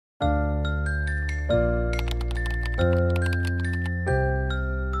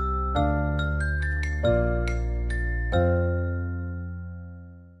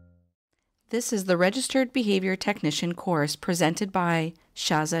This is the Registered Behavior Technician course presented by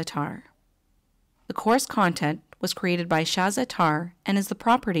Shaza Attar. The course content was created by Shaza Attar and is the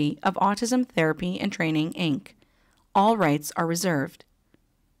property of Autism Therapy and Training, Inc. All rights are reserved.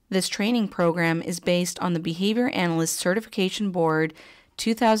 This training program is based on the Behavior Analyst Certification Board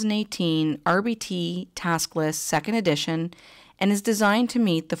 2018 RBT Task List 2nd edition and is designed to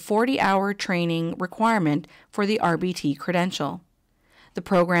meet the 40-hour training requirement for the RBT credential. The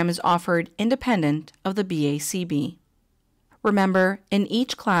program is offered independent of the BACB. Remember, in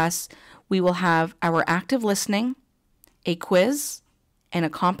each class, we will have our active listening, a quiz, and a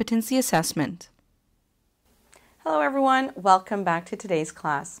competency assessment. Hello everyone, welcome back to today's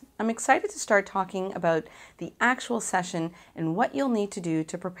class. I'm excited to start talking about the actual session and what you'll need to do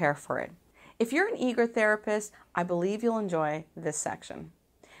to prepare for it. If you're an eager therapist, I believe you'll enjoy this section.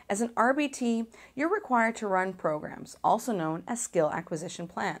 As an RBT, you're required to run programs, also known as skill acquisition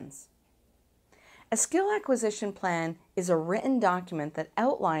plans. A skill acquisition plan is a written document that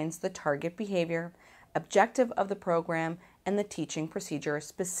outlines the target behavior, objective of the program, and the teaching procedure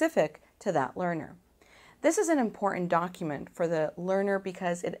specific to that learner. This is an important document for the learner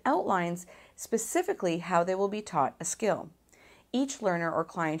because it outlines specifically how they will be taught a skill. Each learner or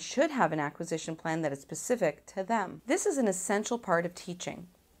client should have an acquisition plan that is specific to them. This is an essential part of teaching.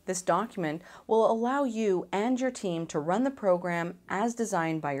 This document will allow you and your team to run the program as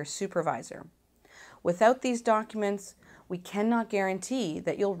designed by your supervisor. Without these documents, we cannot guarantee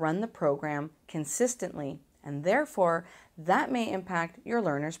that you'll run the program consistently, and therefore that may impact your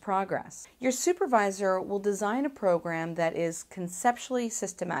learner's progress. Your supervisor will design a program that is conceptually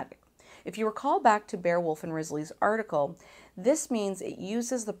systematic. If you recall back to Bearwolf and Risley's article, this means it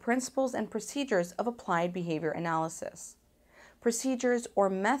uses the principles and procedures of applied behavior analysis. Procedures or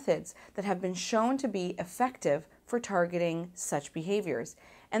methods that have been shown to be effective for targeting such behaviors,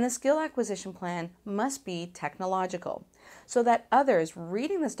 and the skill acquisition plan must be technological so that others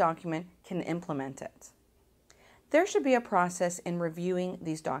reading this document can implement it. There should be a process in reviewing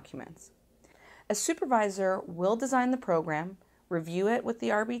these documents. A supervisor will design the program, review it with the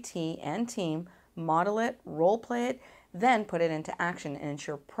RBT and team, model it, role play it, then put it into action and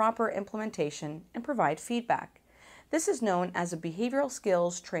ensure proper implementation and provide feedback. This is known as a behavioral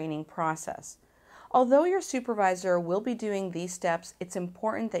skills training process. Although your supervisor will be doing these steps, it's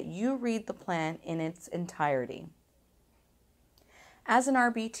important that you read the plan in its entirety. As an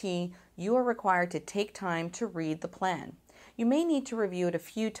RBT, you are required to take time to read the plan. You may need to review it a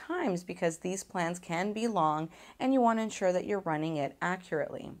few times because these plans can be long and you want to ensure that you're running it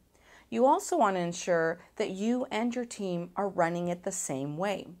accurately. You also want to ensure that you and your team are running it the same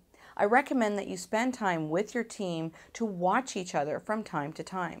way. I recommend that you spend time with your team to watch each other from time to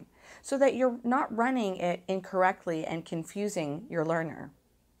time so that you're not running it incorrectly and confusing your learner.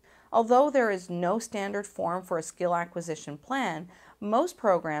 Although there is no standard form for a skill acquisition plan, most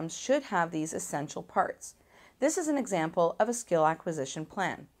programs should have these essential parts. This is an example of a skill acquisition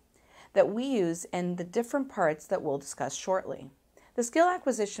plan that we use in the different parts that we'll discuss shortly. The skill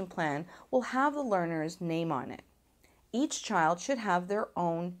acquisition plan will have the learner's name on it. Each child should have their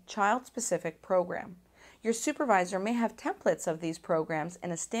own child-specific program. Your supervisor may have templates of these programs in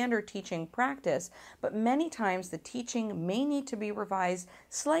a standard teaching practice, but many times the teaching may need to be revised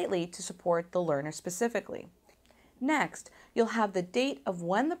slightly to support the learner specifically. Next, you'll have the date of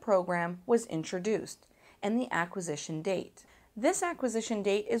when the program was introduced and the acquisition date. This acquisition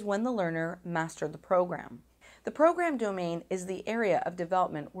date is when the learner mastered the program. The program domain is the area of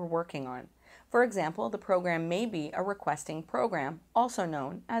development we're working on. For example, the program may be a requesting program, also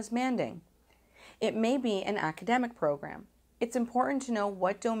known as manding. It may be an academic program. It's important to know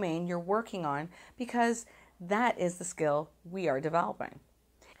what domain you're working on because that is the skill we are developing.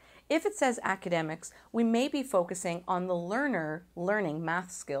 If it says academics, we may be focusing on the learner learning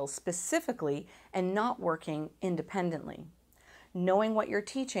math skills specifically and not working independently. Knowing what you're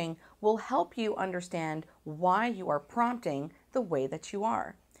teaching will help you understand why you are prompting the way that you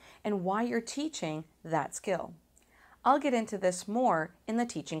are and why you're teaching that skill. I'll get into this more in the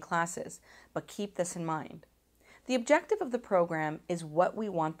teaching classes, but keep this in mind. The objective of the program is what we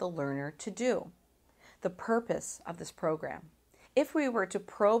want the learner to do, the purpose of this program. If we were to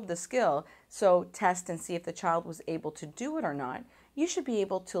probe the skill, so test and see if the child was able to do it or not, you should be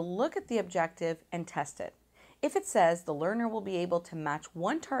able to look at the objective and test it. If it says the learner will be able to match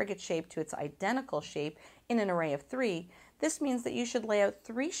one target shape to its identical shape in an array of 3, this means that you should lay out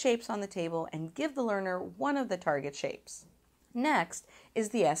 3 shapes on the table and give the learner one of the target shapes. Next is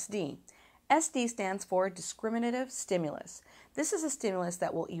the SD. SD stands for discriminative stimulus. This is a stimulus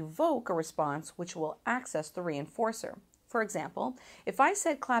that will evoke a response which will access the reinforcer. For example, if I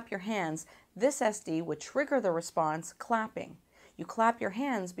said clap your hands, This SD would trigger the response clapping. You clap your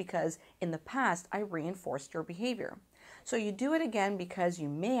hands because in the past I reinforced your behavior. So you do it again because you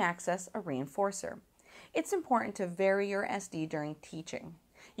may access a reinforcer. It's important to vary your SD during teaching.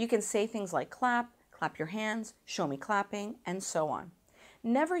 You can say things like clap, clap your hands, show me clapping, and so on.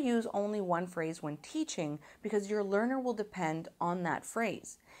 Never use only one phrase when teaching because your learner will depend on that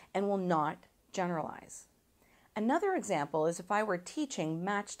phrase and will not generalize. Another example is if I were teaching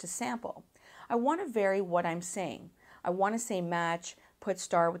match to sample. I want to vary what I'm saying. I want to say match, put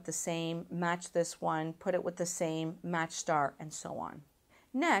star with the same, match this one, put it with the same, match star, and so on.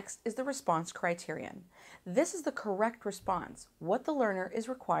 Next is the response criterion. This is the correct response, what the learner is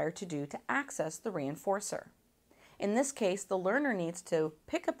required to do to access the reinforcer. In this case, the learner needs to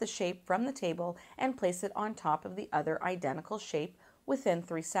pick up the shape from the table and place it on top of the other identical shape within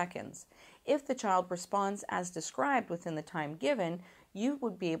 3 seconds. If the child responds as described within the time given, you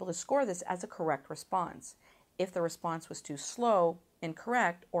would be able to score this as a correct response. If the response was too slow,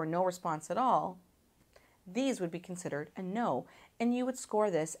 incorrect, or no response at all, these would be considered a no, and you would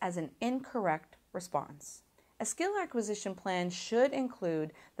score this as an incorrect response. A skill acquisition plan should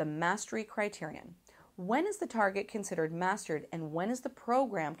include the mastery criterion. When is the target considered mastered and when is the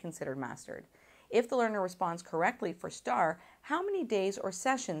program considered mastered? If the learner responds correctly for star, how many days or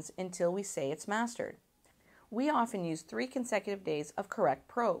sessions until we say it's mastered? We often use 3 consecutive days of correct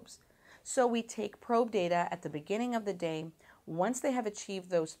probes. So we take probe data at the beginning of the day. Once they have achieved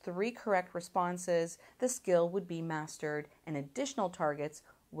those 3 correct responses, the skill would be mastered and additional targets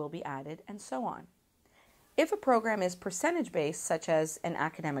will be added and so on. If a program is percentage-based, such as an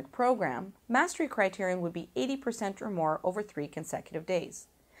academic program, mastery criterion would be 80% or more over 3 consecutive days.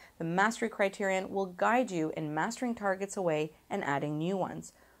 The mastery criterion will guide you in mastering targets away and adding new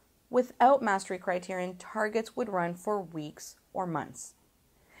ones. Without mastery criterion, targets would run for weeks or months.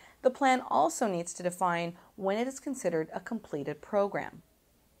 The plan also needs to define when it is considered a completed program.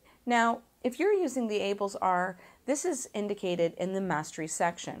 Now, if you're using the ABLES-R, this is indicated in the mastery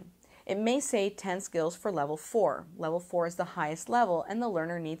section. It may say 10 skills for level 4. Level 4 is the highest level and the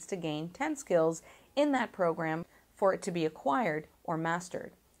learner needs to gain 10 skills in that program for it to be acquired or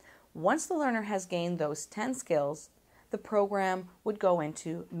mastered. Once the learner has gained those 10 skills, the program would go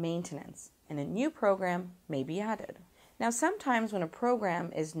into maintenance and a new program may be added. Now sometimes when a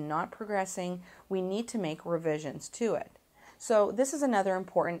program is not progressing, we need to make revisions to it. So this is another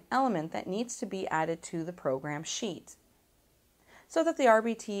important element that needs to be added to the program sheet, so that the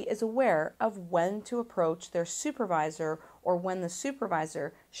RBT is aware of when to approach their supervisor or when the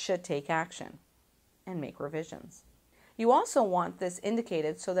supervisor should take action and make revisions. You also want this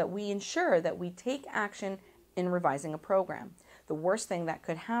indicated so that we ensure that we take action in revising a program. The worst thing that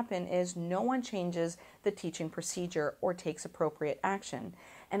could happen is no one changes the teaching procedure or takes appropriate action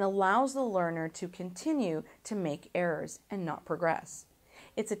and allows the learner to continue to make errors and not progress.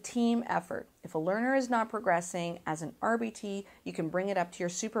 It's a team effort. If a learner is not progressing as an RBT, you can bring it up to your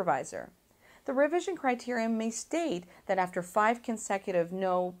supervisor. The revision criterion may state that after 5 consecutive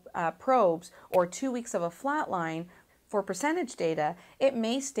no probes or 2 weeks of a flat line, for percentage data, it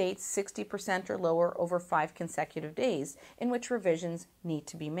may state 60% or lower over 5 consecutive days in which revisions need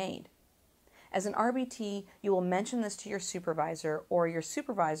to be made. As an RBT, you will mention this to your supervisor or your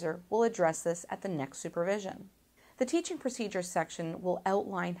supervisor will address this at the next supervision. The teaching procedures section will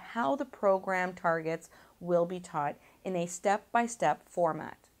outline how the program targets will be taught in a step-by-step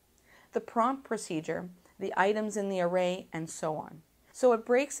format. The prompt procedure, the items in the array, and so on. So it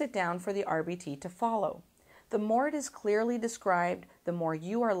breaks it down for the RBT to follow. The more it is clearly described, the more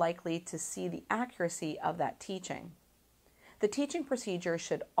you are likely to see the accuracy of that teaching. The teaching procedure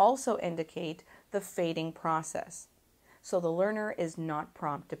should also indicate the fading process, so the learner is not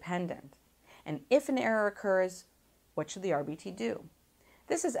prompt dependent. And if an error occurs, what should the RBT do?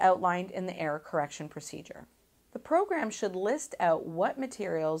 This is outlined in the error correction procedure. The program should list out what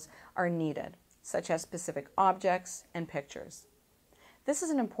materials are needed, such as specific objects and pictures. This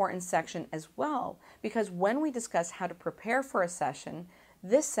is an important section as well because when we discuss how to prepare for a session,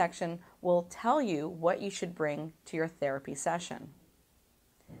 this section will tell you what you should bring to your therapy session.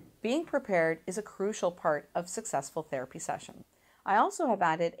 Being prepared is a crucial part of successful therapy session. I also have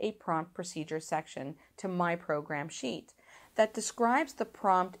added a prompt procedure section to my program sheet that describes the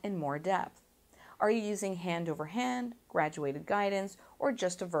prompt in more depth. Are you using hand over hand, graduated guidance, or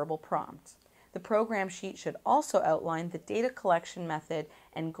just a verbal prompt? The program sheet should also outline the data collection method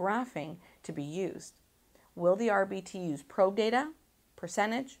and graphing to be used. Will the RBT use probe data,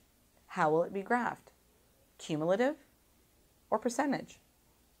 percentage? How will it be graphed? Cumulative or percentage?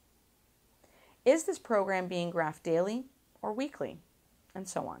 Is this program being graphed daily or weekly? And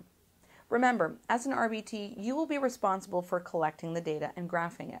so on. Remember, as an RBT, you will be responsible for collecting the data and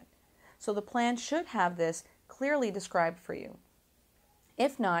graphing it. So the plan should have this clearly described for you.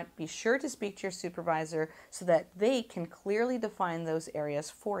 If not, be sure to speak to your supervisor so that they can clearly define those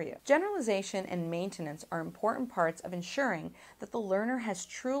areas for you. Generalization and maintenance are important parts of ensuring that the learner has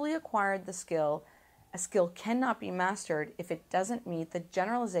truly acquired the skill. A skill cannot be mastered if it doesn't meet the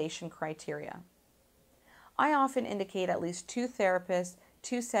generalization criteria. I often indicate at least 2 therapists,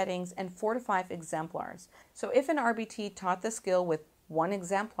 2 settings, and 4 to 5 exemplars. So if an RBT taught the skill with 1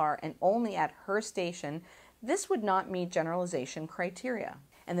 exemplar and only at her station, this would not meet generalization criteria,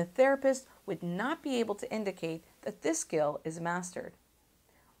 and the therapist would not be able to indicate that this skill is mastered.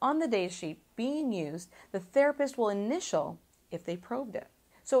 On the datasheet being used, the therapist will initial if they probed it.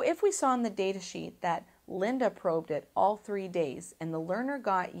 So if we saw in the datasheet that Linda probed it all 3 days and the learner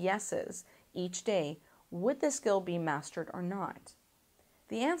got yeses each day, would the skill be mastered or not?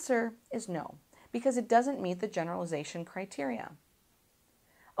 The answer is no, because it doesn't meet the generalization criteria.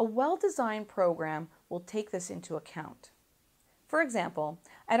 A well-designed program will take this into account. For example,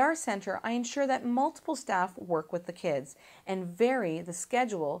 at our center, I ensure that multiple staff work with the kids and vary the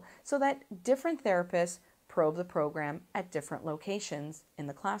schedule so that different therapists probe the program at different locations in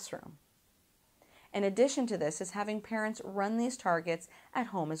the classroom. In addition to this is having parents run these targets at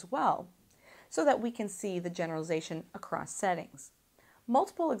home as well, so that we can see the generalization across settings.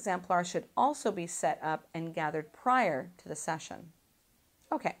 Multiple exemplars should also be set up and gathered prior to the session.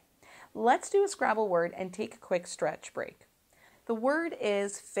 Okay, let's do a Scrabble word and take a quick stretch break. The word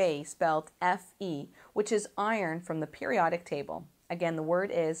is Fe, spelled F-E, which is iron from the periodic table. Again, the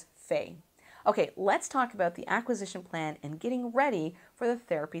word is Fe. Okay, let's talk about the acquisition plan and getting ready for the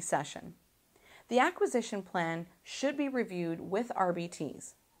therapy session. The acquisition plan should be reviewed with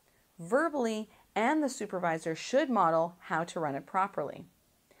RBTs. Verbally, and the supervisor should model how to run it properly.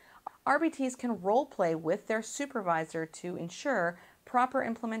 RBTs can role play with their supervisor to ensure proper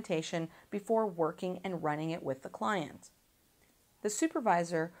implementation before working and running it with the client. The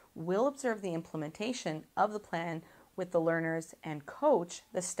supervisor will observe the implementation of the plan with the learners and coach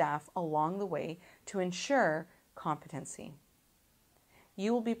the staff along the way to ensure competency.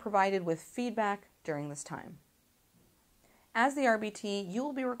 You will be provided with feedback during this time. As the RBT, you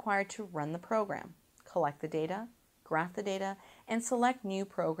will be required to run the program, collect the data, graph the data, and select new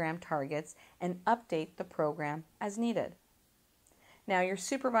program targets and update the program as needed. Now, your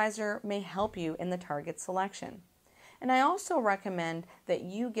supervisor may help you in the target selection. And I also recommend that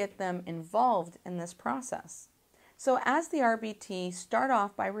you get them involved in this process. So as the RBT, start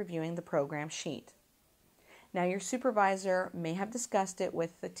off by reviewing the program sheet. Now, your supervisor may have discussed it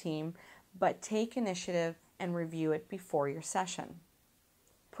with the team, but take initiative and review it before your session.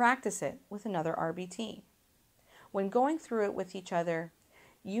 Practice it with another RBT. When going through it with each other,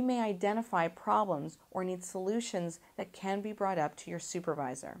 you may identify problems or need solutions that can be brought up to your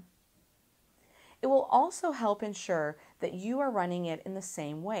supervisor. It will also help ensure that you are running it in the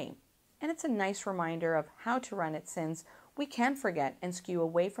same way. And it's a nice reminder of how to run it, since we can forget and skew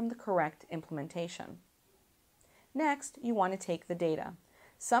away from the correct implementation. Next, you want to take the data.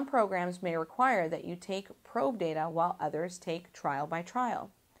 Some programs may require that you take probe data while others take trial by trial.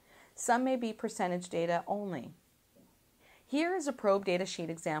 Some may be percentage data only. Here is a probe data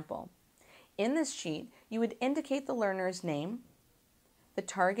sheet example. In this sheet, you would indicate the learner's name, the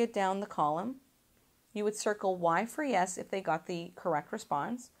target down the column. You would circle Y for yes if they got the correct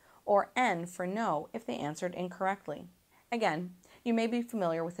response, or N for no if they answered incorrectly. Again, you may be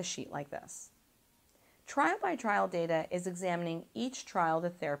familiar with a sheet like this. Trial by trial data is examining each trial the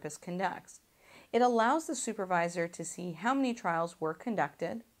therapist conducts. It allows the supervisor to see how many trials were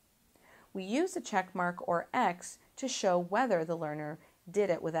conducted. We use a check mark or X to show whether the learner did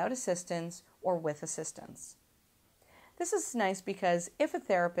it without assistance or with assistance. This is nice because if a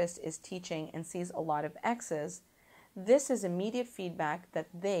therapist is teaching and sees a lot of X's, this is immediate feedback that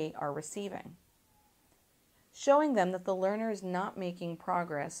they are receiving, showing them that the learner is not making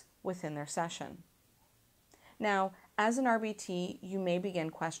progress within their session. Now, as an RBT, you may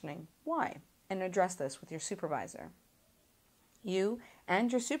begin questioning why and address this with your supervisor. You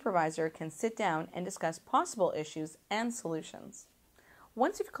and your supervisor can sit down and discuss possible issues and solutions.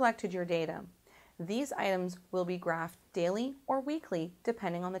 Once you've collected your data, these items will be graphed daily or weekly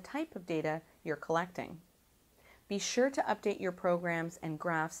depending on the type of data you're collecting. Be sure to update your programs and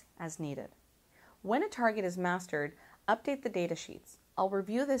graphs as needed. When a target is mastered, update the data sheets. I'll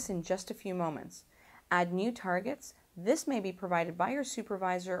review this in just a few moments. Add new targets. This may be provided by your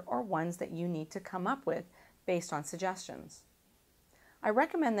supervisor or ones that you need to come up with based on suggestions. I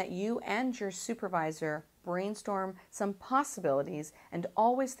recommend that you and your supervisor brainstorm some possibilities and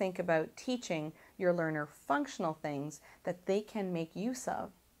always think about teaching your learner functional things that they can make use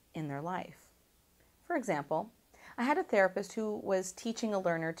of in their life. For example, I had a therapist who was teaching a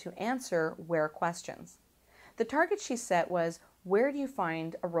learner to answer where questions. The target she set was, where do you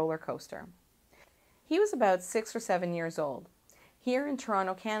find a roller coaster? He was about 6 or 7 years old. Here in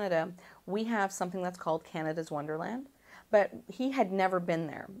Toronto, Canada, we have something that's called Canada's Wonderland, but he had never been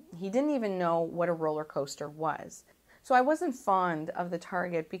there. He didn't even know what a roller coaster was. So I wasn't fond of the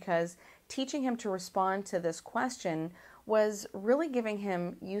target because teaching him to respond to this question was really giving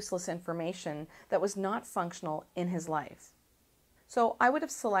him useless information that was not functional in his life. So I would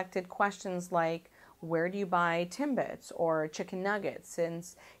have selected questions like, where do you buy Timbits or chicken nuggets,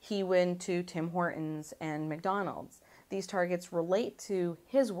 since he went to Tim Hortons and McDonald's. These targets relate to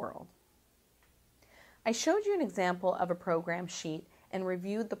his world. I showed you an example of a program sheet and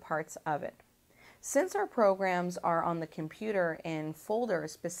reviewed the parts of it. Since our programs are on the computer in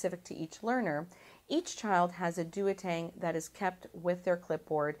folders specific to each learner, each child has a duotang that is kept with their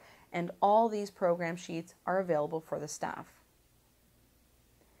clipboard, and all these program sheets are available for the staff.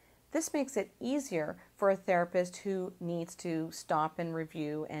 This makes it easier for a therapist who needs to stop and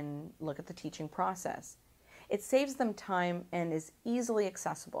review and look at the teaching process. It saves them time and is easily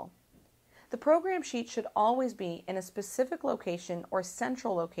accessible. The program sheet should always be in a specific location or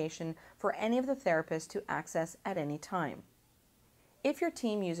central location for any of the therapists to access at any time. If your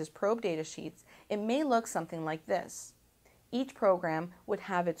team uses probe data sheets, it may look something like this. Each program would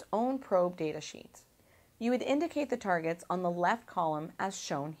have its own probe data sheet. You would indicate the targets on the left column as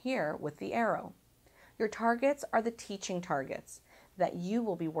shown here with the arrow. Your targets are the teaching targets that you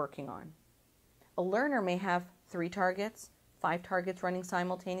will be working on. A learner may have 3 targets, 5 targets running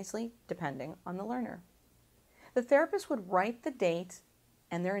simultaneously, depending on the learner. The therapist would write the date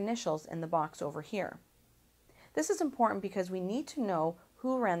and their initials in the box over here. This is important because we need to know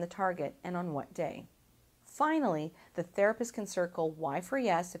who ran the target and on what day. Finally, the therapist can circle Y for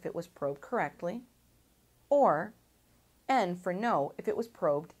yes if it was probed correctly, or N for no if it was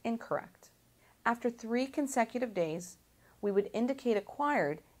probed incorrect. After 3 consecutive days, we would indicate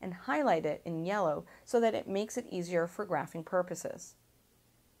acquired and highlight it in yellow so that it makes it easier for graphing purposes.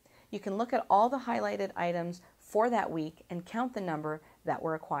 You can look at all the highlighted items for that week and count the number that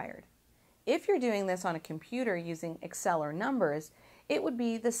were acquired. If you're doing this on a computer using Excel or numbers, it would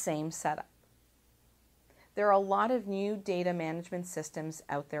be the same setup. There are a lot of new data management systems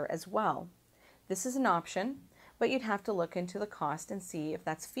out there as well. This is an option, but you'd have to look into the cost and see if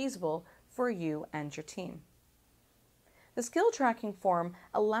that's feasible for you and your team. The skill tracking form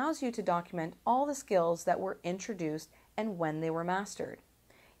allows you to document all the skills that were introduced and when they were mastered.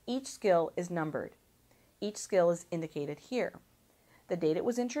 Each skill is numbered. Each skill is indicated here. The date it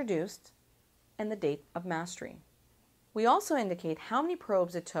was introduced and the date of mastery. We also indicate how many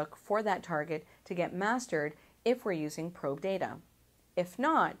probes it took for that target to get mastered if we're using probe data. If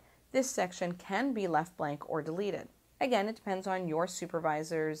not, this section can be left blank or deleted. Again, it depends on your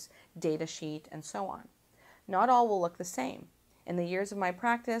supervisor's data sheet and so on. Not all will look the same. In the years of my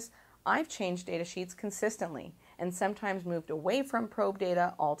practice, I've changed data sheets consistently and sometimes moved away from probe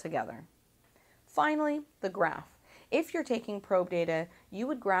data altogether. Finally, the graph. If you're taking probe data, you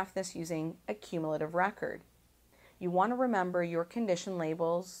would graph this using a cumulative record. You want to remember your condition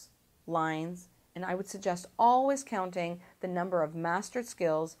labels, lines, and I would suggest always counting the number of mastered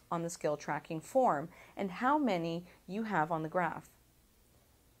skills on the skill tracking form and how many you have on the graph,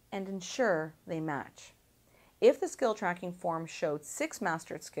 and ensure they match. If the skill tracking form showed 6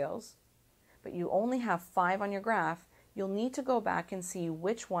 mastered skills, but you only have 5 on your graph, you'll need to go back and see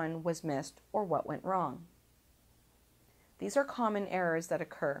which one was missed or what went wrong. These are common errors that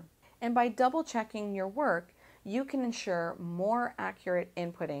occur, and by double checking your work, you can ensure more accurate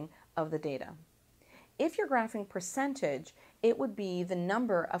inputting of the data. If you're graphing percentage, it would be the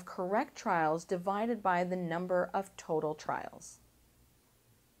number of correct trials divided by the number of total trials.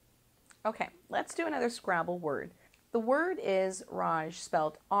 Okay, let's do another Scrabble word. The word is Raj,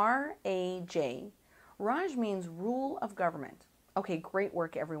 spelled R-A-J. Raj means rule of government. Okay, great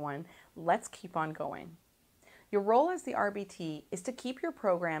work everyone. Let's keep on going. Your role as the RBT is to keep your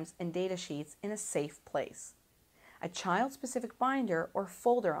programs and data sheets in a safe place. A child-specific binder or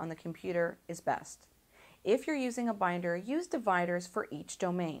folder on the computer is best. If you're using a binder, use dividers for each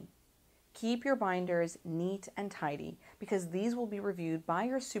domain. Keep your binders neat and tidy because these will be reviewed by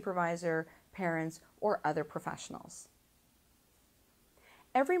your supervisor, parents, or other professionals.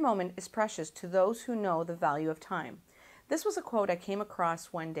 Every moment is precious to those who know the value of time. This was a quote I came across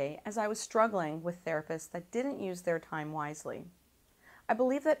one day as I was struggling with therapists that didn't use their time wisely. I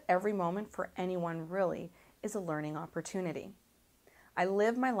believe that every moment for anyone really is a learning opportunity. I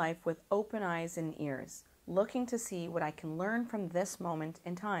live my life with open eyes and ears, looking to see what I can learn from this moment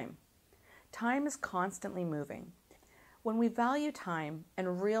in time. Time is constantly moving. When we value time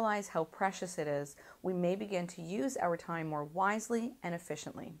and realize how precious it is, we may begin to use our time more wisely and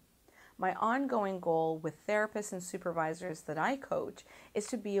efficiently. My ongoing goal with therapists and supervisors that I coach is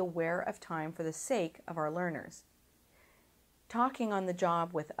to be aware of time for the sake of our learners. Talking on the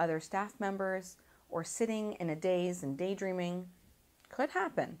job with other staff members or sitting in a daze and daydreaming could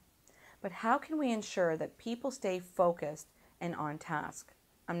happen, but how can we ensure that people stay focused and on task?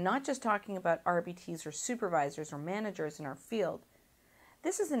 I'm not just talking about RBTs or supervisors or managers in our field.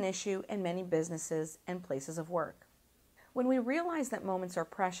 This is an issue in many businesses and places of work. When we realize that moments are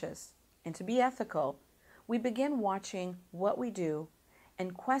precious and to be ethical, we begin watching what we do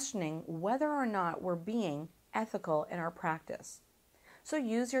and questioning whether or not we're being ethical in our practice. So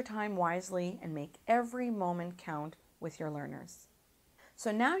use your time wisely and make every moment count with your learners.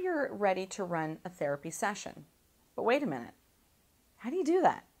 So now you're ready to run a therapy session. But wait a minute. How do you do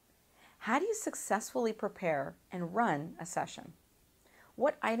that? How do you successfully prepare and run a session?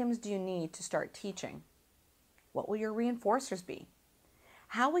 What items do you need to start teaching? What will your reinforcers be?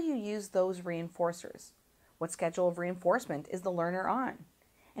 How will you use those reinforcers? What schedule of reinforcement is the learner on?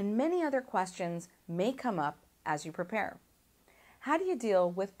 And many other questions may come up as you prepare. How do you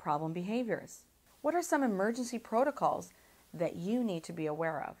deal with problem behaviors? What are some emergency protocols that you need to be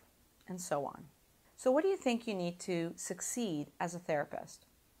aware of? And so on. So what do you think you need to succeed as a therapist?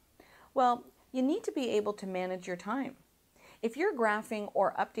 Well, you need to be able to manage your time. If you're graphing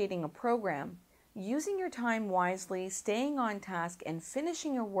or updating a program, using your time wisely, staying on task, and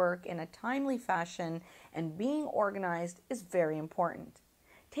finishing your work in a timely fashion and being organized is very important.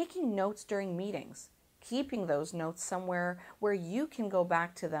 Taking notes during meetings, keeping those notes somewhere where you can go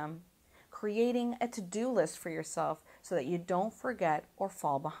back to them, creating a to-do list for yourself so that you don't forget or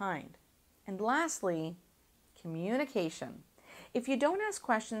fall behind. And lastly, communication. If you don't ask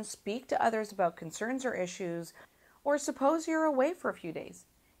questions, speak to others about concerns or issues, or suppose you're away for a few days,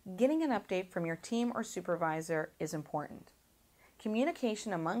 getting an update from your team or supervisor is important.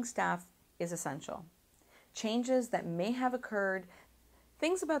 Communication among staff is essential. Changes that may have occurred,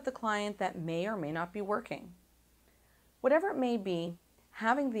 things about the client that may or may not be working. Whatever it may be,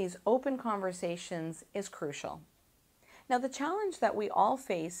 having these open conversations is crucial. Now, the challenge that we all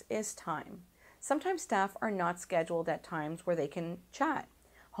face is time. Sometimes staff are not scheduled at times where they can chat.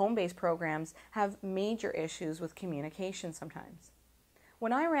 Home-based programs have major issues with communication sometimes.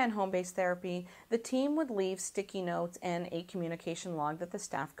 When I ran home-based therapy, the team would leave sticky notes and a communication log that the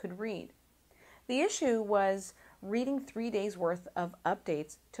staff could read. The issue was reading 3 days worth of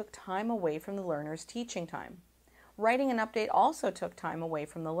updates took time away from the learner's teaching time. Writing an update also took time away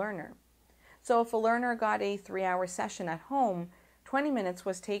from the learner. So if a learner got a 3-hour session at home, 20 minutes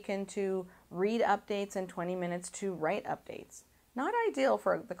was taken to read updates and 20 minutes to write updates. Not ideal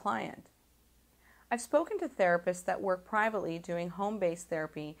for the client. I've spoken to therapists that work privately doing home-based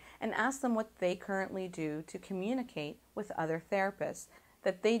therapy and asked them what they currently do to communicate with other therapists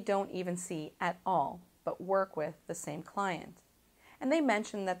that they don't even see at all, but work with the same client. And they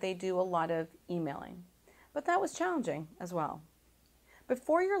mentioned that they do a lot of emailing, but that was challenging as well.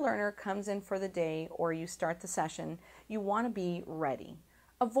 Before your learner comes in for the day or you start the session, you want to be ready.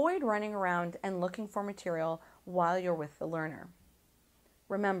 Avoid running around and looking for material while you're with the learner.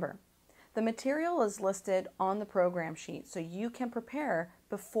 Remember, the material is listed on the program sheet so you can prepare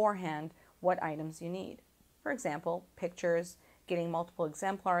beforehand what items you need. For example, pictures, getting multiple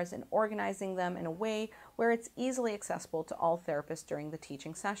exemplars and organizing them in a way where it's easily accessible to all therapists during the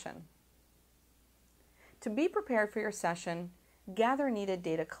teaching session. To be prepared for your session, gather needed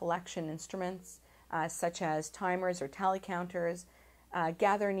data collection instruments such as timers or tally counters,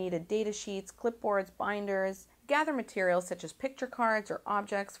 gather needed data sheets, clipboards, binders, gather materials such as picture cards or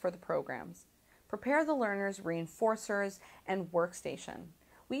objects for the programs. Prepare the learner's reinforcers and workstation.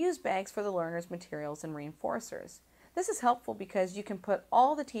 We use bags for the learner's materials and reinforcers. This is helpful because you can put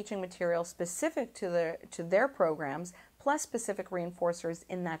all the teaching material specific to their programs plus specific reinforcers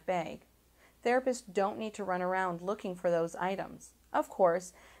in that bag. Therapists don't need to run around looking for those items. Of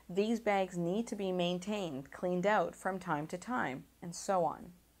course, these bags need to be maintained, cleaned out from time to time, and so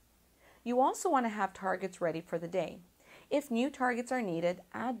on. You also want to have targets ready for the day. If new targets are needed,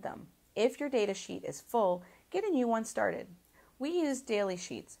 add them. If your data sheet is full, get a new one started. We use daily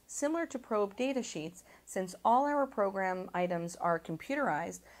sheets, similar to probe data sheets. Since all our program items are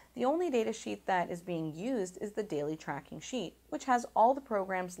computerized, the only data sheet that is being used is the daily tracking sheet, which has all the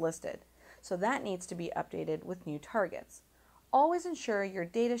programs listed. So that needs to be updated with new targets. Always ensure your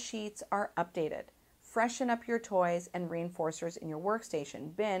data sheets are updated. Freshen up your toys and reinforcers in your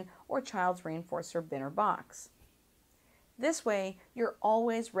workstation, bin, or child's reinforcer bin or box. This way, you're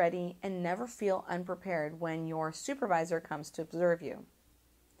always ready and never feel unprepared when your supervisor comes to observe you.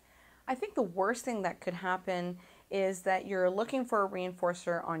 I think the worst thing that could happen is that you're looking for a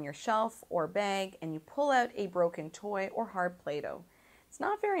reinforcer on your shelf or bag and you pull out a broken toy or hard Play-Doh. It's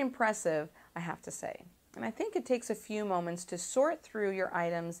not very impressive, I have to say. And I think it takes a few moments to sort through your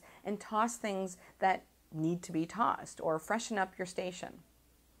items and toss things that need to be tossed or freshen up your station.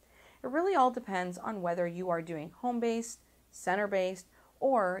 It really all depends on whether you are doing home-based, center-based,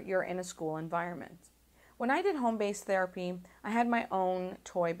 or you're in a school environment. When I did home-based therapy, I had my own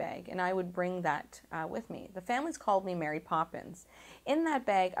toy bag and I would bring that with me. The families called me Mary Poppins. In that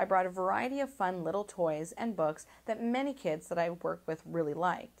bag, I brought a variety of fun little toys and books that many kids that I worked with really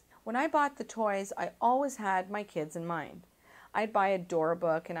liked. When I bought the toys, I always had my kids in mind. I'd buy a Dora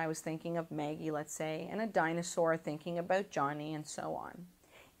book and I was thinking of Maggie, let's say, and a dinosaur thinking about Johnny, and so on.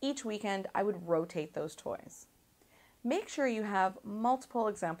 Each weekend, I would rotate those toys. Make sure you have multiple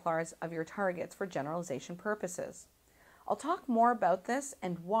exemplars of your targets for generalization purposes. I'll talk more about this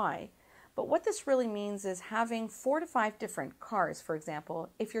and why, but what this really means is having 4 to 5 different cars, for example,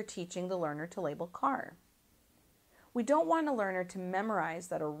 if you're teaching the learner to label car. We don't want a learner to memorize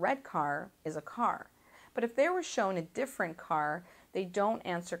that a red car is a car, but if they were shown a different car, they don't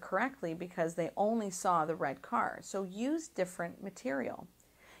answer correctly because they only saw the red car, so use different material.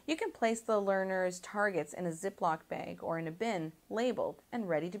 You can place the learner's targets in a Ziploc bag or in a bin labeled and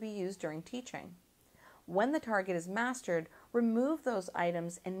ready to be used during teaching. When the target is mastered, remove those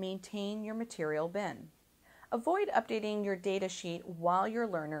items and maintain your material bin. Avoid updating your data sheet while your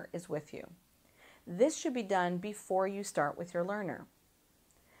learner is with you. This should be done before you start with your learner.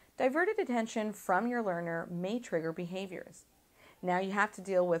 Diverted attention from your learner may trigger behaviors. Now you have to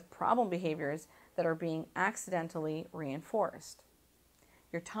deal with problem behaviors that are being accidentally reinforced.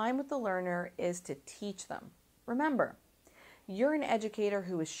 Your time with the learner is to teach them. Remember, you're an educator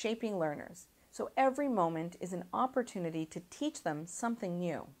who is shaping learners, so every moment is an opportunity to teach them something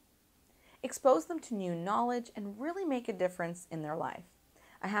new. Expose them to new knowledge and really make a difference in their life.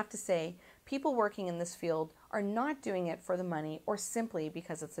 I have to say, people working in this field are not doing it for the money or simply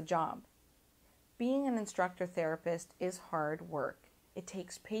because it's a job. Being an instructor therapist is hard work. It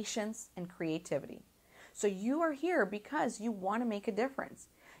takes patience and creativity. So you are here because you want to make a difference.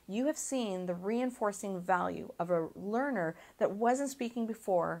 You have seen the reinforcing value of a learner that wasn't speaking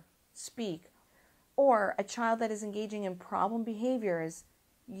before speak, or a child that is engaging in problem behaviors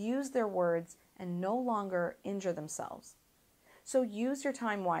use their words and no longer injure themselves. So use your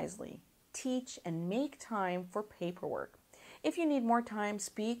time wisely. Teach and make time for paperwork. If you need more time,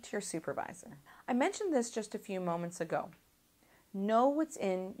 speak to your supervisor. I mentioned this just a few moments ago. Know what's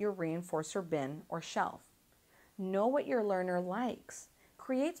in your reinforcer bin or shelf. Know what your learner likes.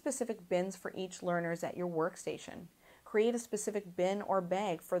 Create specific bins for each learner at your workstation. Create a specific bin or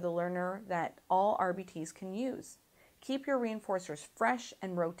bag for the learner that all RBTs can use. Keep your reinforcers fresh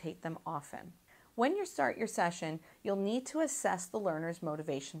and rotate them often. When you start your session, you'll need to assess the learner's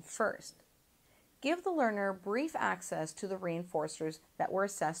motivation first. Give the learner brief access to the reinforcers that were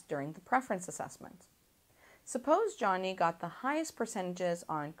assessed during the preference assessment. Suppose Johnny got the highest percentages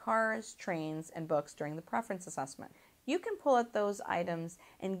on cars, trains, and books during the preference assessment. You can pull out those items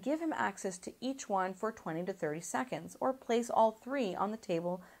and give him access to each one for 20 to 30 seconds, or place all 3 on the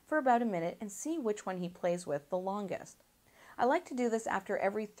table for about a minute and see which one he plays with the longest. I like to do this after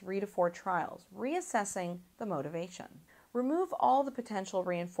every 3 to 4 trials, reassessing the motivation. Remove all the potential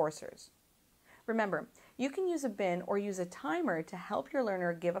reinforcers. Remember, you can use a bin or use a timer to help your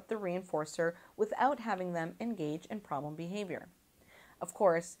learner give up the reinforcer without having them engage in problem behavior. Of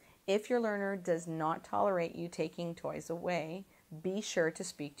course, if your learner does not tolerate you taking toys away, be sure to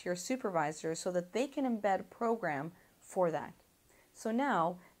speak to your supervisor so that they can embed a program for that. So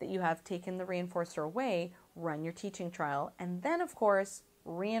now that you have taken the reinforcer away, run your teaching trial and then, of course,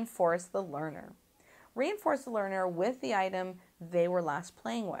 reinforce the learner. Reinforce the learner with the item they were last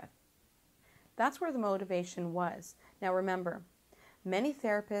playing with. That's where the motivation was. Now remember, many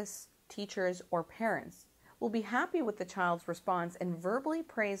therapists, teachers, or parents will be happy with the child's response and verbally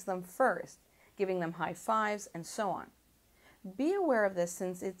praise them first, giving them high fives and so on. Be aware of this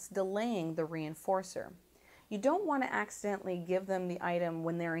since it's delaying the reinforcer. You don't want to accidentally give them the item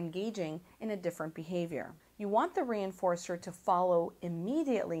when they're engaging in a different behavior. You want the reinforcer to follow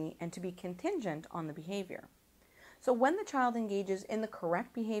immediately and to be contingent on the behavior. So when the child engages in the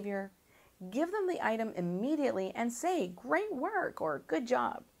correct behavior, give them the item immediately and say, "Great work," or "Good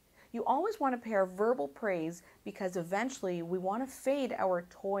job." You always want to pair verbal praise because eventually we want to fade our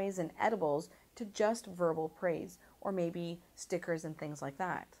toys and edibles to just verbal praise, or maybe stickers and things like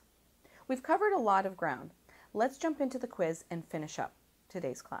that. We've covered a lot of ground. Let's jump into the quiz and finish up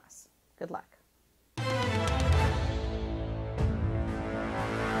today's class. Good luck.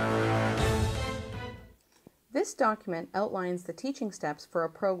 This document outlines the teaching steps for a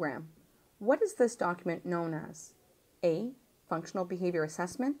program. What is this document known as? A. Functional Behavior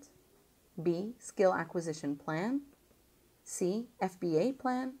Assessment. B. Skill Acquisition Plan. C. FBA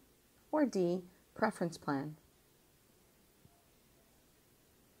Plan. Or D. Preference Plan.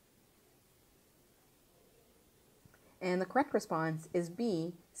 And the correct response is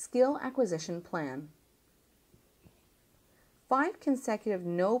B. Skill Acquisition Plan. 5 consecutive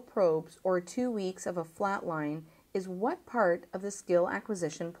no probes or 2 weeks of a flat line is what part of the skill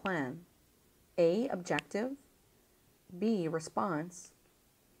acquisition plan? A. Objective. B. Response.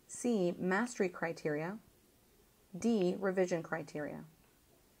 C. Mastery criteria. D. Revision criteria.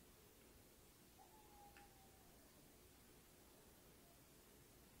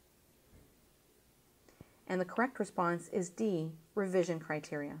 And the correct response is D. Revision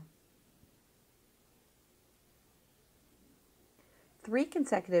criteria. 3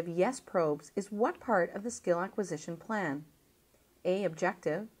 consecutive yes probes is what part of the skill acquisition plan? A.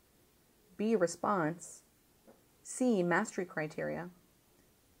 Objective. B. Response. C. Mastery criteria.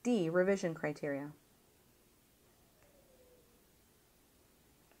 D. Revision criteria.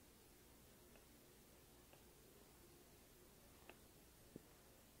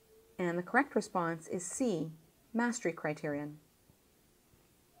 And the correct response is C. Mastery criterion.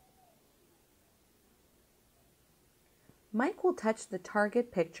 Mike will touch the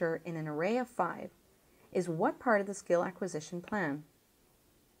target picture in an array of 5 is what part of the skill acquisition plan?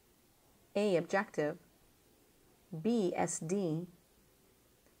 A. Objective. B. SD.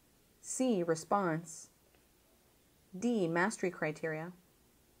 C. Response. D. Mastery criteria.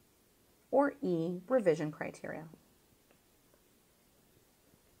 Or E. Revision criteria.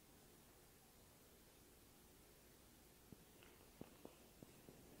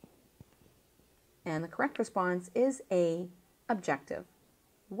 And the correct response is A. Objective.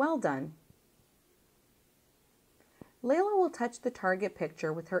 Well done. Layla will touch the target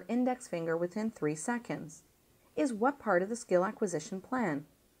picture with her index finger within 3 seconds. Is what part of the skill acquisition plan?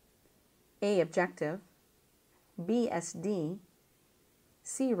 A. Objective. B. SD.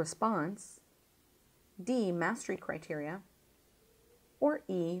 C. Response. D. Mastery criteria. Or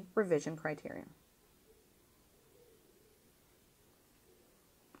E. Revision criteria.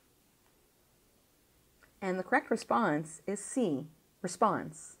 And the correct response is C.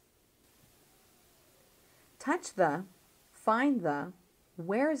 Response. Touch the, find the,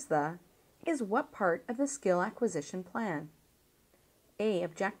 where's the is what part of the skill acquisition plan? A.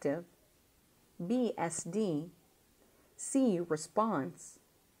 Objective. B. SD. C. Response.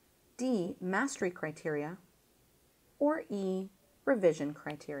 D. Mastery criteria. Or E. Revision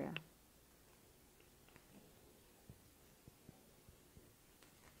criteria.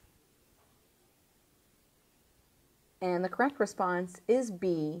 And the correct response is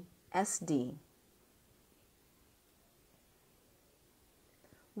B. SD.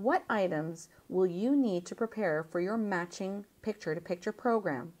 What items will you need to prepare for your matching picture-to-picture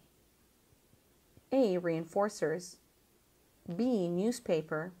program? A. Reinforcers. B.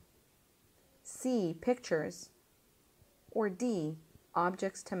 Newspaper. C. Pictures. Or D.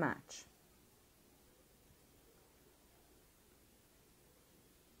 Objects to match.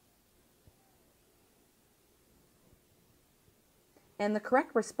 And the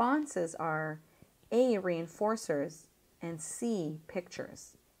correct responses are A. Reinforcers and C.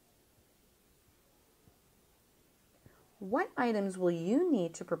 Pictures. What items will you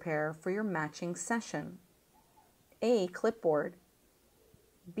need to prepare for your matching session? A. Clipboard.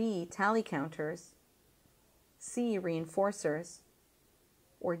 B. Tally counters. C. Reinforcers.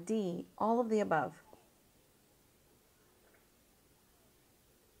 Or D. All of the above.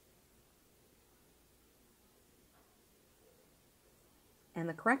 And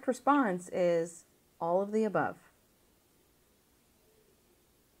the correct response is all of the above.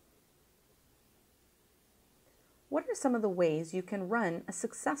 What are some of the ways you can run a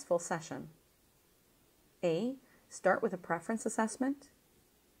successful session? A. Start with a preference assessment.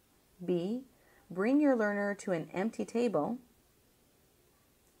 B. Bring your learner to an empty table.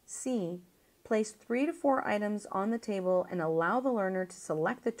 C. Place 3 to 4 items on the table and allow the learner to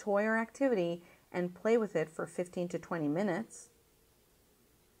select the toy or activity and play with it for 15 to 20 minutes.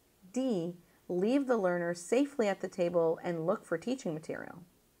 D. Leave the learner safely at the table and look for teaching material.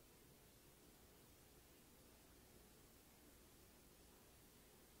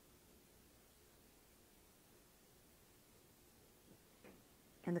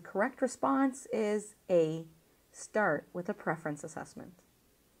 And the correct response is A, start with a preference assessment.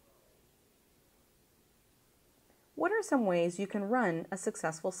 What are some ways you can run a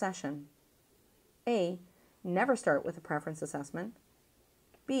successful session? A, never start with a preference assessment.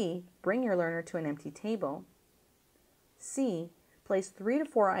 B, bring your learner to an empty table. C, place 3 to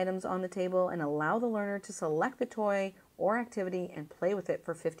 4 items on the table and allow the learner to select the toy or activity and play with it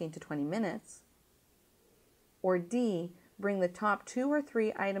for 15 to 20 minutes. Or D, bring the top 2 or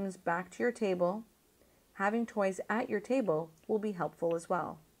 3 items back to your table. Having toys at your table will be helpful as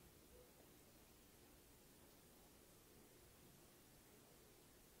well.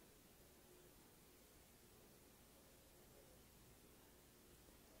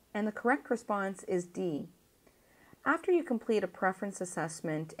 And the correct response is D. After you complete a preference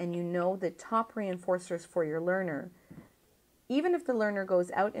assessment and you know the top reinforcers for your learner, even if the learner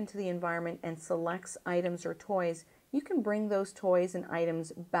goes out into the environment and selects items or toys, you can bring those toys and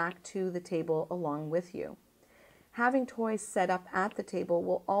items back to the table along with you. Having toys set up at the table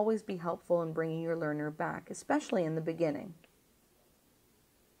will always be helpful in bringing your learner back, especially in the beginning.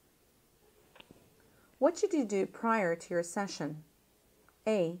 What should you do prior to your session?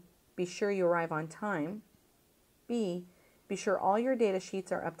 A, be sure you arrive on time. B, be sure all your data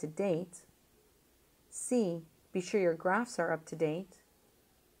sheets are up to date. C, be sure your graphs are up to date.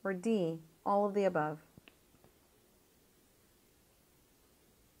 Or D, all of the above.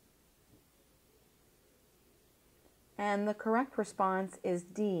 And the correct response is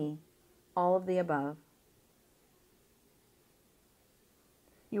D, all of the above.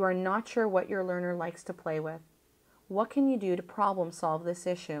 You are not sure what your learner likes to play with. What can you do to problem solve this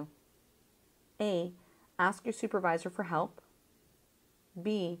issue? A, ask your supervisor for help.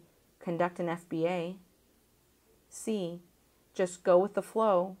 B, conduct an FBA. C, just go with the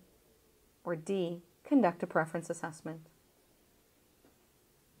flow. Or D, conduct a preference assessment.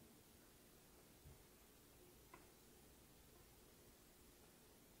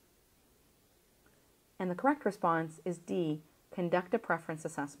 And the correct response is D, conduct a preference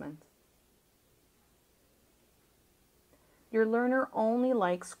assessment. Your learner only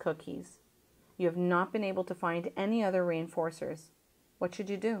likes cookies. You have not been able to find any other reinforcers. What should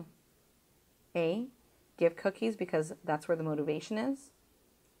you do? A, give cookies because that's where the motivation is.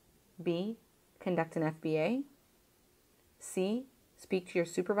 B, conduct an FBA. C, speak to your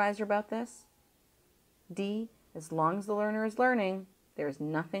supervisor about this. D, as long as the learner is learning, there is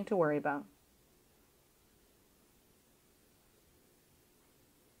nothing to worry about.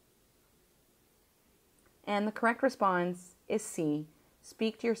 And the correct response is C,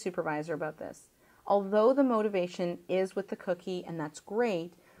 speak to your supervisor about this. Although the motivation is with the cookie, and that's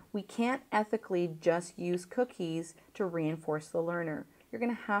great, we can't ethically just use cookies to reinforce the learner. You're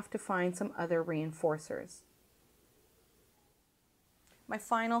going to have to find some other reinforcers. My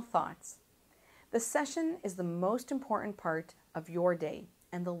final thoughts. The session is the most important part of your day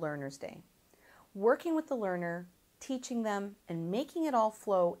and the learner's day. Working with the learner, teaching them, and making it all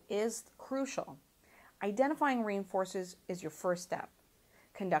flow is crucial. Identifying reinforcers is your first step.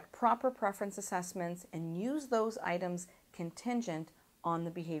 Conduct proper preference assessments and use those items contingent on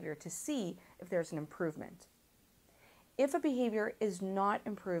the behavior to see if there's an improvement. If a behavior is not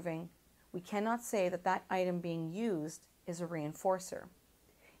improving, we cannot say that that item being used is a reinforcer,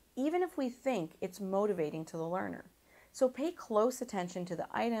 even if we think it's motivating to the learner. So pay close attention to the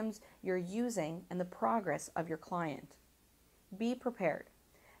items you're using and the progress of your client. Be prepared.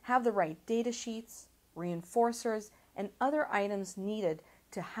 Have the right data sheets, reinforcers, and other items needed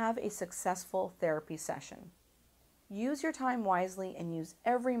to have a successful therapy session. Use your time wisely and use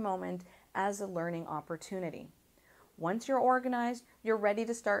every moment as a learning opportunity. Once you're organized, you're ready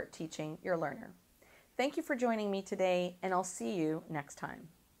to start teaching your learner. Thank you for joining me today, and I'll see you next time.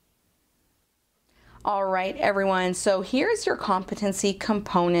 All right, everyone, so here's your competency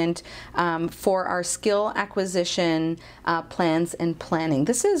component for our skill acquisition plans and planning.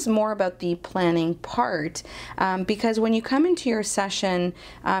 This is more about the planning part because when you come into your session,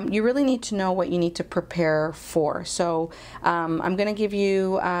 you really need to know what you need to prepare for. So I'm going to give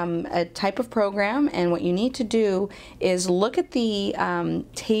you a type of program, and what you need to do is look at the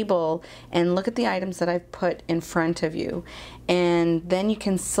table and look at the items that I've put in front of you. And then you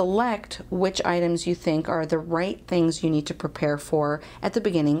can select which items you think are the right things you need to prepare for at the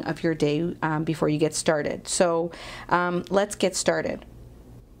beginning of your day before you get started. So let's get started.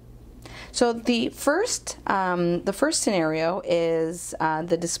 So the first scenario is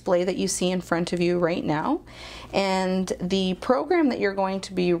the display that you see in front of you right now, and the program that you're going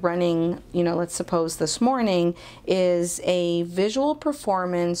to be running, let's suppose this morning, is a visual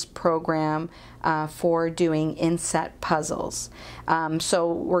performance program for doing inset puzzles.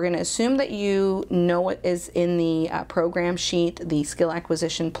 So we're going to assume that you know what is in the program sheet, the skill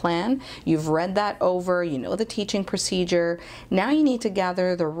acquisition plan. You've read that over, you know the teaching procedure. Now you need to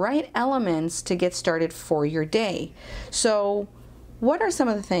gather the right elements to get started for your day. So what are some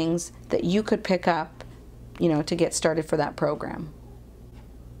of the things that you could pick up, to get started for that program?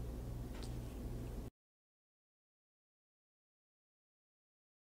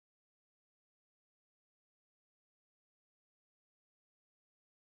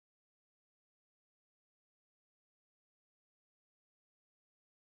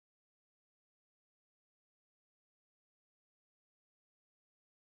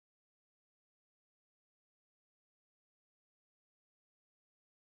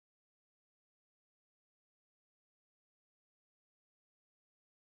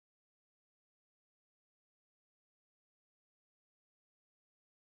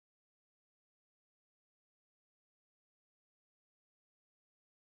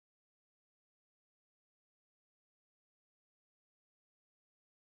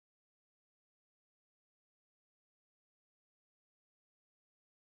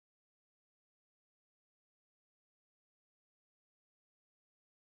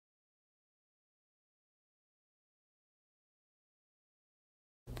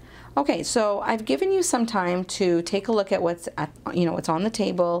 Okay, so I've given you some time to take a look at what's on the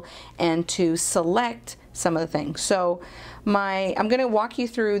table and to select some of the things. So I'm going to walk you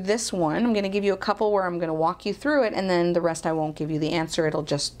through this one. I'm going to give you a couple where I'm going to walk you through it, and then the rest I won't give you the answer. It'll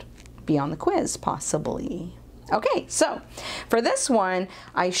just be on the quiz, possibly. Okay, so for this one,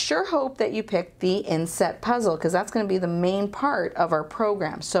 I sure hope that you picked the inset puzzle, because that's going to be the main part of our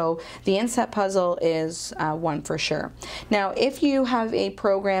program. So the inset puzzle is one for sure. Now, if you have a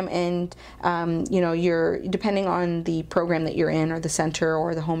program and you're depending on the program that you're in, or the center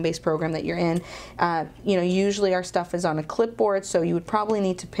or the home-based program that you're in, usually our stuff is on a clipboard, so you would probably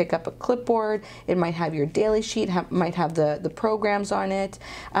need to pick up a clipboard. It might have your daily sheet, might have the programs on it.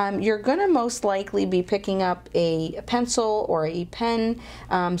 You're going to most likely be picking up a pencil or a pen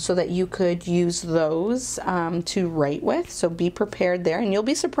so that you could use those to write with. So be prepared there, and you'll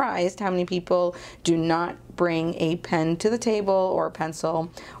be surprised how many people do not bring a pen to the table, or a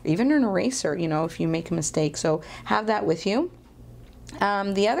pencil, or even an eraser, if you make a mistake. So have that with you.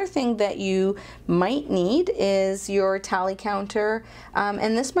 The other thing that you might need is your tally counter,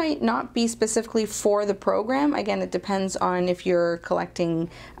 and this might not be specifically for the program. Again, it depends on if you're collecting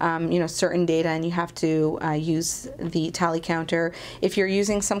certain data and you have to use the tally counter. If you're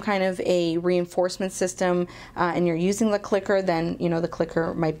using some kind of a reinforcement system and you're using the clicker, then the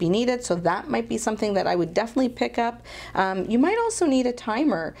clicker might be needed, so that might be something that I would definitely pick up. You might also need a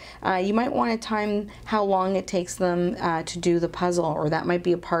timer. You might want to time how long it takes them to do the puzzle, or that might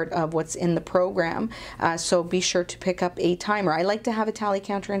be a part of what's in the program. So be sure to pick up a timer. I like to have a tally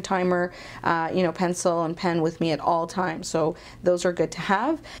counter and timer, pencil and pen with me at all times. So those are good to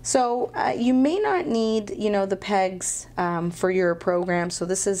have. So you may not need, the pegs for your program. So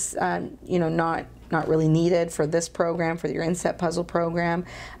this is, not really needed for this program, for your inset puzzle program.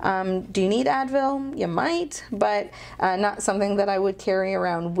 Do you need Advil? You might, but not something that I would carry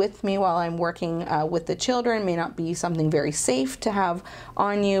around with me while I'm working with the children. May not be something very safe to have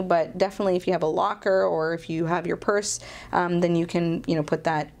on you, but definitely if you have a locker or if you have your purse, then you can put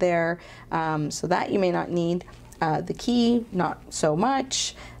that there. So that you may not need. The key, not so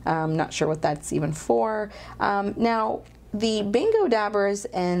much. Not sure what that's even for. Now, the bingo dabbers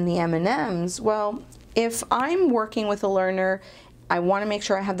and the M&Ms, well, if I'm working with a learner, I want to make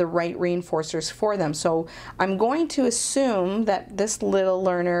sure I have the right reinforcers for them. So I'm going to assume that this little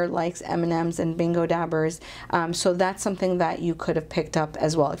learner likes M&Ms and bingo dabbers, so that's something that you could have picked up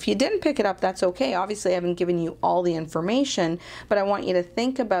as well. If you didn't pick it up, that's okay. Obviously, I haven't given you all the information, but I want you to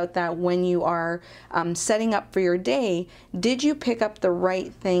think about that when you are setting up for your day. Did you pick up the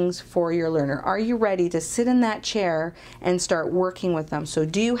right things for your learner? Are you ready to sit in that chair and start working with them? So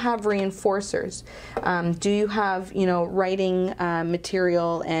do you have reinforcers? Do you have, writing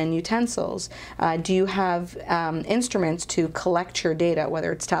material and utensils? Do you have instruments to collect your data,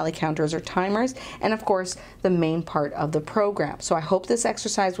 whether it's tally counters or timers? And of course, the main part of the program. So I hope this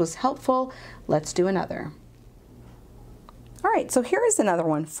exercise was helpful. Let's do another. All right, so here is another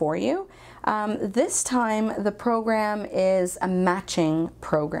one for you. This time the program is a matching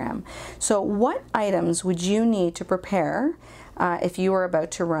program. So what items would you need to prepare if you are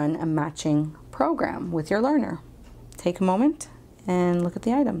about to run a matching program with your learner. Take a moment and look at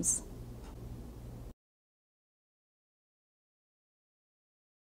the items.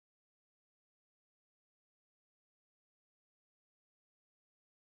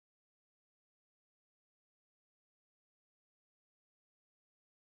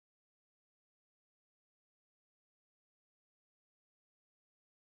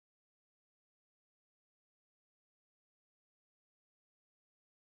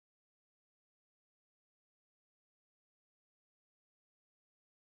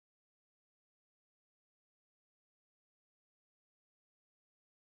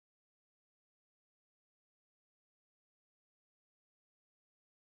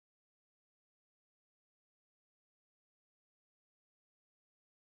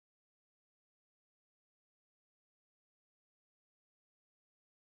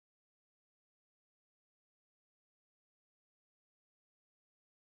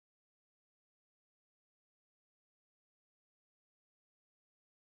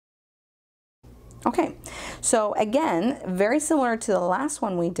 Okay, so again, very similar to the last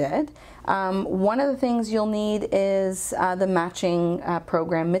one we did. One of the things you'll need is the matching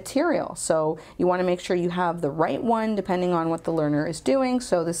program material. So you want to make sure you have the right one depending on what the learner is doing.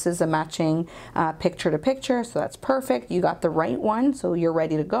 So this is a matching picture to picture, so that's perfect. You got the right one, so you're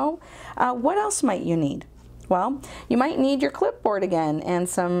ready to go. What else might you need? Well, you might need your clipboard again and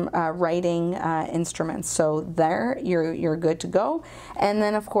some writing instruments. So there, you're good to go. And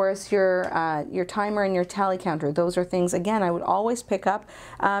then, of course, your timer and your tally counter. Those are things, again, I would always pick up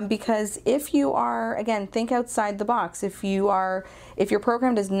because if you are, again, think outside the box. If your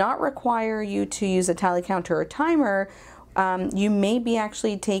program does not require you to use a tally counter or timer, you may be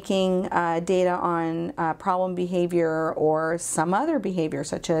actually taking data on problem behavior or some other behavior,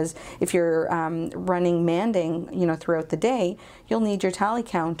 such as if you're running manding, throughout the day, you'll need your tally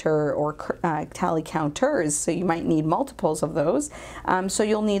counter or tally counters. So you might need multiples of those. So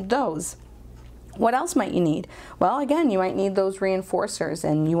you'll need those. What else might you need? Well, again, you might need those reinforcers,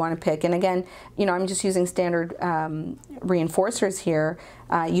 and you want to pick. And again, I'm just using standard reinforcers here.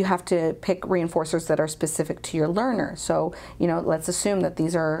 You have to pick reinforcers that are specific to your learner. So, let's assume that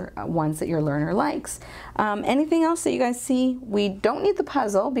these are ones that your learner likes. Anything else that you guys see? We don't need the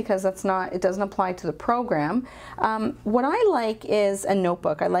puzzle because it doesn't apply to the program. What I like is a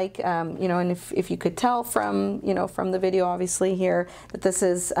notebook. I like, and if you could tell from the video, obviously here, that this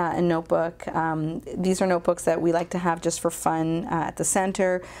is a notebook. These are notebooks that we like to have just for fun at the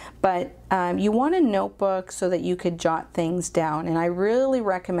center, but you want a notebook so that you could jot things down, and I really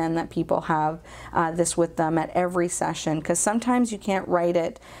recommend that people have this with them at every session, because sometimes you can't write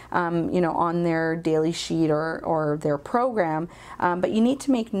it on their daily sheet or their program, but you need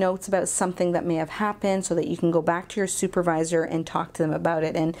to make notes about something that may have happened so that you can go back to your supervisor and talk to them about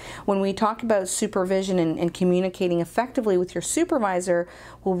it. And when we talk about supervision and communicating effectively with your supervisor,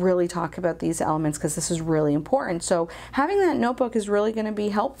 we'll really talk about these elements because this is really important. So having that notebook is really going to be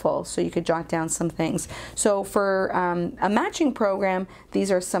helpful, so you could jot down some things. So for a matching program, these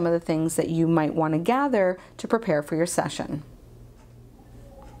are some of the things that you might want to gather to prepare for your session.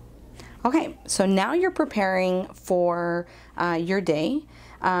 Okay, so now you're preparing for your day.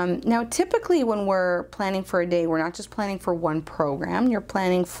 Now, typically when we're planning for a day, we're not just planning for one program. You're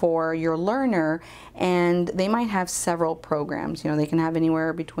planning for your learner, and they might have several programs. They can have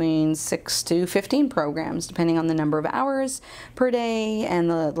anywhere between 6 to 15 programs, depending on the number of hours per day and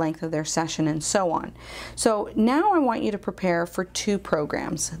the length of their session and so on. So now I want you to prepare for 2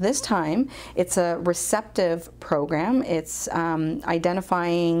 programs. This time, it's a receptive program. It's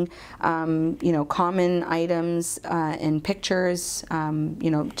identifying, common items and pictures,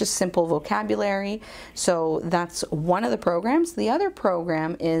 just simple vocabulary. So that's one of the programs. The other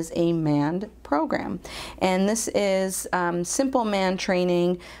program is a manned program, and this is simple man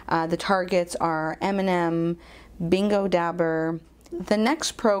training. The targets are M&M, Bingo Dabber. The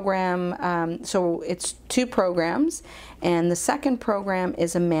next program, so it's 2 programs, and the second program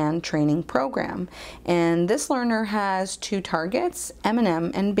is a man training program. And this learner has 2 targets,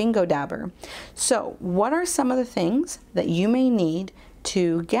 M&M and Bingo Dabber. So what are some of the things that you may need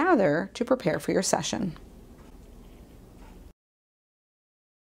to gather to prepare for your session?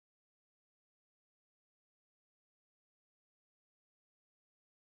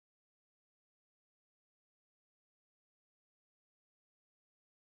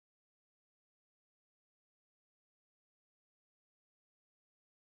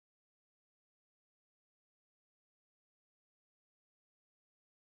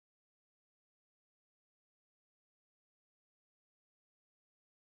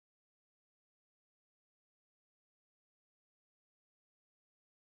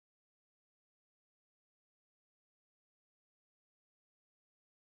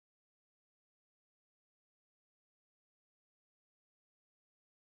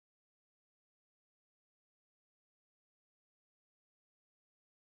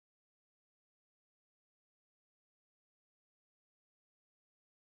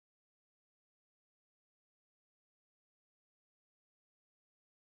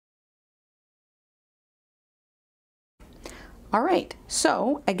 All right,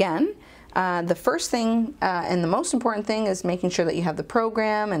 so again, the first thing and the most important thing is making sure that you have the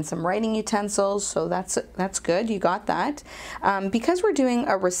program and some writing utensils, so that's good, you got that. Because we're doing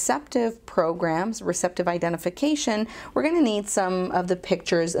a receptive program, receptive identification, we're going to need some of the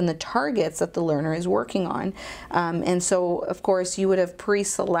pictures and the targets that the learner is working on. And so, of course, you would have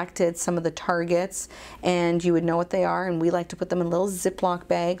pre-selected some of the targets and you would know what they are, and we like to put them in little Ziploc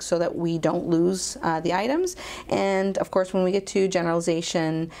bags so that we don't lose the items. And of course, when we get to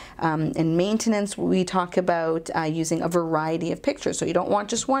generalization and maintenance, we talk about using a variety of pictures. So you don't want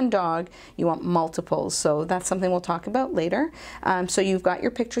just one dog, you want multiples. So that's something we'll talk about later. So you've got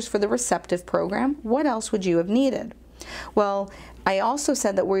your pictures for the receptive program. What else would you have needed? Well, I also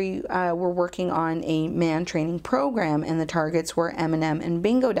said that we were working on a man training program, and the targets were M&M and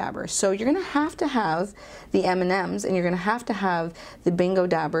Bingo Dabbers. So you're going to have the M&Ms and you're going to have the Bingo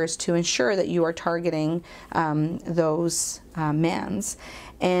Dabbers to ensure that you are targeting those mans.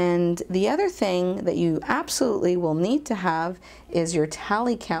 And the other thing that you absolutely will need to have is your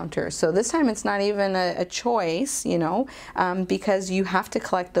tally counter. So this time it's not even a choice, you know, because you have to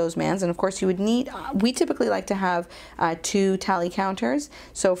collect those mans. And of course you would need, we typically like to have 2 tally counters.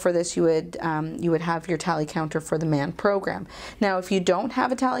 So for this you would have your tally counter for the man program. Now if you don't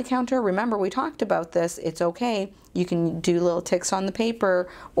have a tally counter, remember we talked about this, it's okay. You can do little ticks on the paper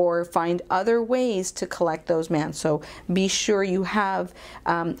or find other ways to collect those mans. So be sure you have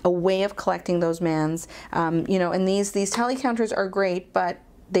a way of collecting those mans. You know, and these tally counters are great, but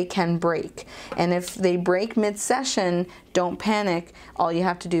they can break. And if they break mid-session, don't panic. All you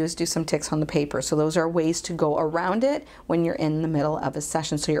have to do is do some ticks on the paper. So those are ways to go around it when you're in the middle of a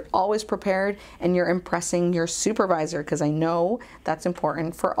session. So you're always prepared and you're impressing your supervisor, because I know that's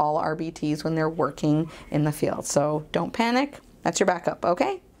important for all RBTs when they're working in the field. So don't panic. That's your backup,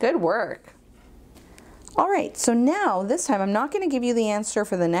 okay? Good work. All right, so now this time I'm not going to give you the answer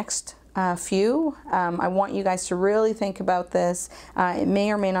for the next few. I want you guys to really think about this. It may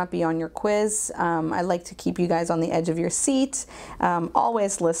or may not be on your quiz. I like to keep you guys on the edge of your seat,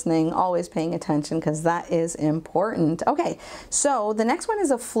 always listening, always paying attention, because that is important. Okay, so the next one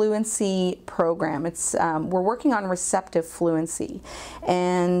is a fluency program. It's we're working on receptive fluency,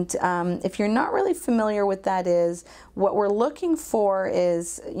 and if you're not really familiar with that is, what we're looking for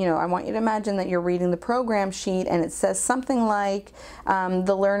is, you know, I want you to imagine that you're reading the program sheet and it says something like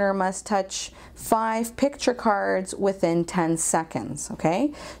the learner must touch 5 picture cards within 10 seconds,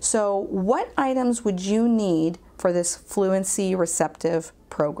 okay? So what items would you need for this fluency receptive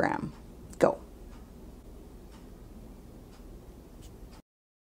program? Go.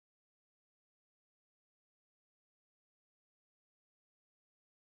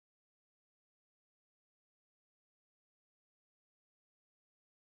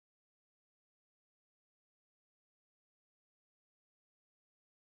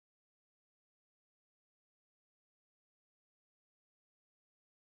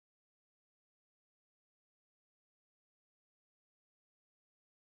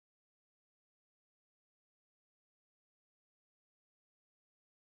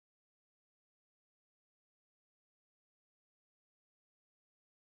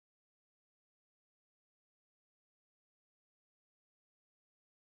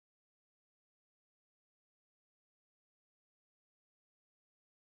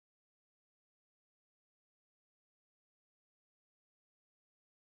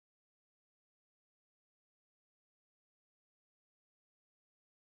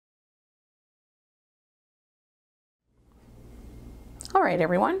 All right,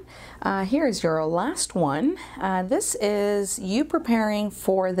 everyone, here is your last one. This is you preparing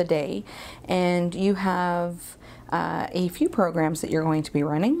for the day, and you have a few programs that you're going to be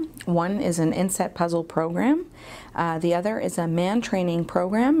running. One is an inset puzzle program. The other is a man training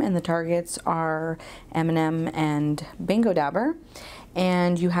program, and the targets are M&M and Bingo Dabber.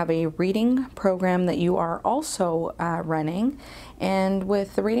 And you have a reading program that you are also running. And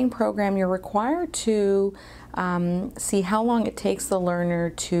with the reading program, you're required to see how long it takes the learner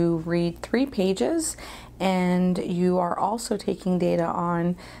to read 3 pages, and you are also taking data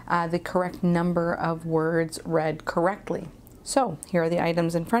on the correct number of words read correctly. So here are the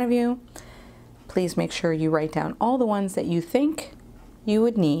items in front of you. Please make sure you write down all the ones that you think you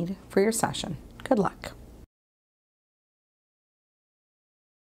would need for your session. Good luck.